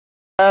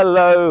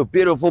Hello,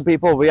 beautiful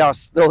people. We are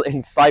still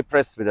in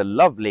Cyprus with a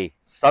lovely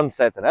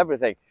sunset and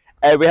everything.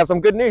 We have some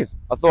good news.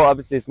 I thought,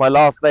 obviously, it's my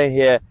last day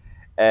here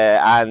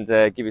and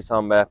give you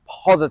some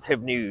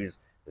positive news.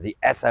 The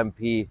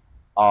SNP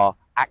are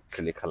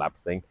actually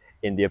collapsing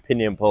in the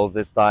opinion polls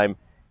this time.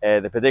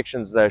 The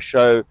predictions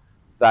show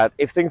that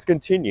if things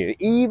continue,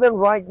 even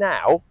right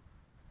now,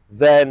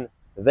 then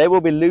they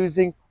will be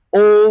losing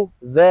all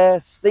their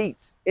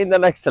seats in the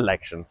next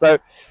election. So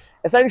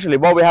essentially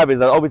what we have is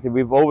that obviously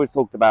we've always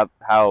talked about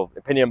how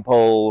opinion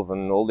polls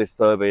and all these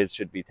surveys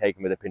should be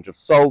taken with a pinch of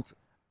salt.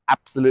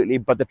 Absolutely,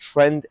 but the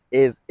trend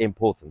is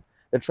important.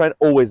 The trend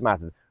always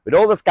matters. With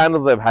all the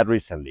scandals they've had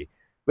recently,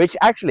 which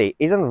actually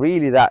isn't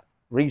really that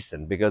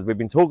recent because we've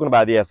been talking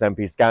about the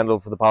SNP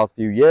scandals for the past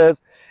few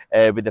years,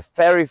 with the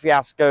ferry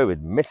fiasco,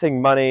 with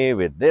missing money,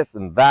 with this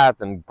and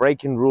that, and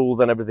breaking rules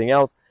and everything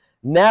else.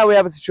 Now we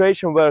have a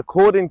situation where,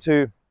 according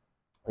to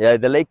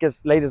the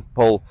latest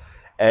poll,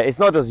 it's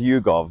not just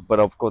YouGov, but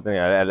of course,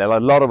 a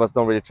lot of us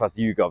don't really trust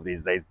YouGov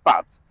these days.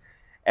 But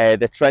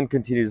the trend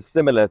continues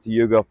similar to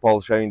YouGov poll,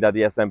 showing that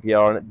the SNP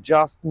are on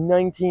just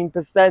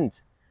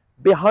 19%,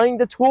 behind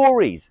the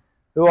Tories,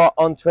 who are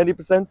on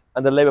 20%,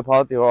 and the Labour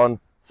Party are on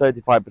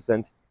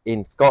 35%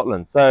 in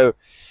Scotland. So,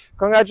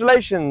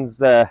 congratulations,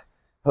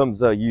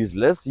 Humza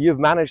Useless. You've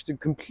managed to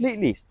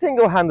completely,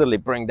 single-handedly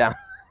bring down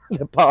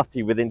the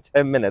party within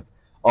 10 minutes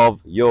of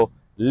your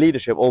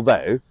leadership,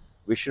 although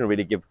we shouldn't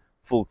really give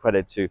full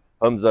credit to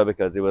Humza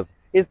because it was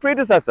his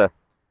predecessor,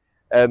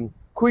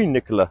 Queen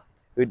Nicola,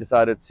 who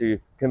decided to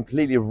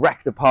completely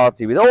wreck the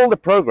party with all the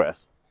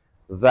progress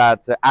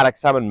that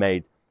Alex Salmond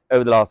made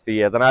over the last few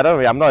years. And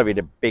I'm not really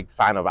a big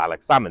fan of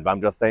Alex Salmond, but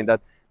I'm just saying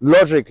that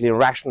logically and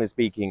rationally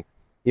speaking,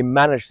 he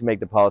managed to make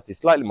the party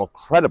slightly more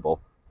credible,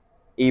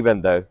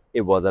 even though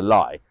it was a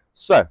lie.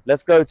 So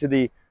let's go to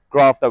the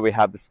graph that we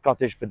have, the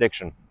Scottish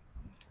prediction.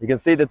 You can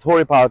see the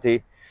Tory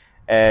party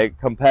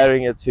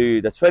comparing it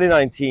to the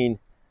 2019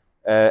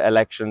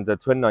 election, the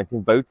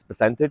 2019 votes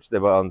percentage. They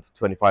were on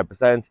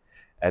 25%,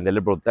 and the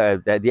Liberal, the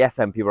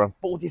SNP were on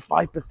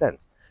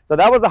 45%. So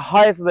that was the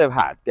highest they've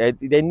had.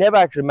 They never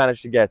actually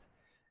managed to get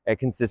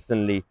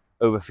consistently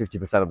over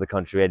 50% of the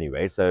country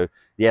anyway. So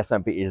the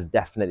SNP is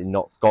definitely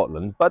not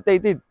Scotland, but they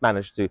did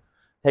manage to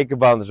take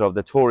advantage of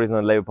the Tories and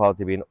the Labour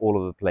Party being all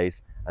over the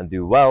place and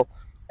do well.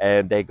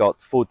 And they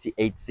got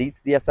 48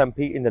 seats, the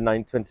SNP, in the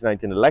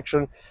 2019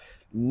 election.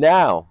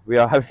 Now we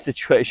are having a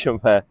situation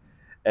where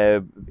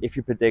if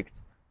you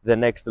predict the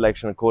next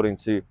election according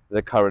to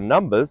the current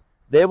numbers,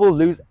 they will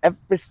lose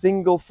every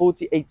single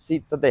 48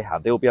 seats that they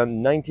have. They will be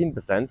on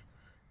 19%,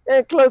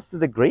 close to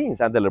the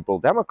Greens and the Liberal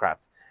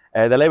Democrats.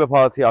 The Labour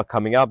Party are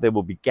coming up. They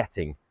will be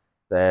getting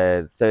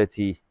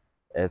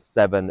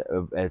 37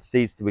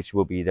 seats, which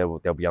will be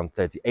they'll be on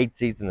 38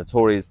 seats, and the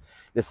Tories,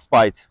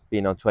 despite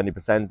being on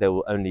 20%, they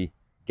will only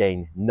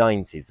gain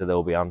 9 seats, so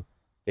they'll be on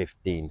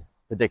 15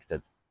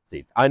 predicted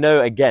seats. I know,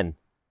 again,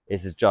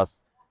 this is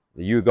just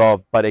the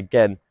YouGov, but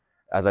again,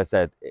 as I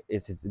said,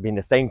 it's been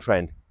the same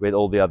trend with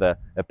all the other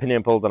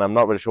opinion polls, and I'm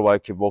not really sure why I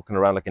keep walking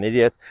around like an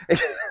idiot.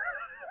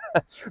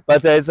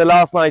 But it's the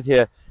last night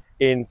here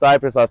in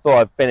Cyprus. I thought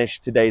I'd finish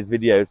today's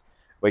videos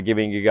by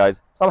giving you guys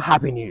some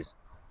happy news,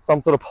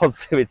 some sort of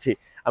positivity,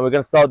 and we're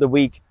going to start the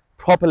week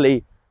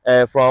properly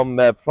from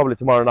probably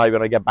tomorrow night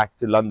when I get back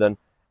to London.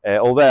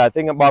 Although I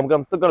think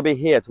I'm still going to be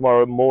here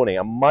tomorrow morning.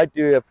 I might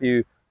do a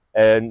few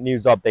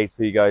news updates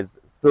for you guys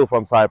still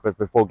from Cyprus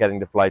before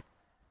getting the flight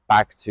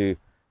back to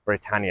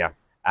Britannia,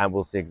 and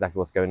we'll see exactly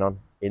what's going on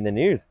in the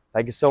news.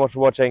 Thank you so much for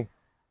watching.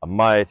 I'm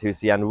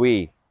Mahyar and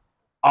we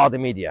are the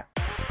media.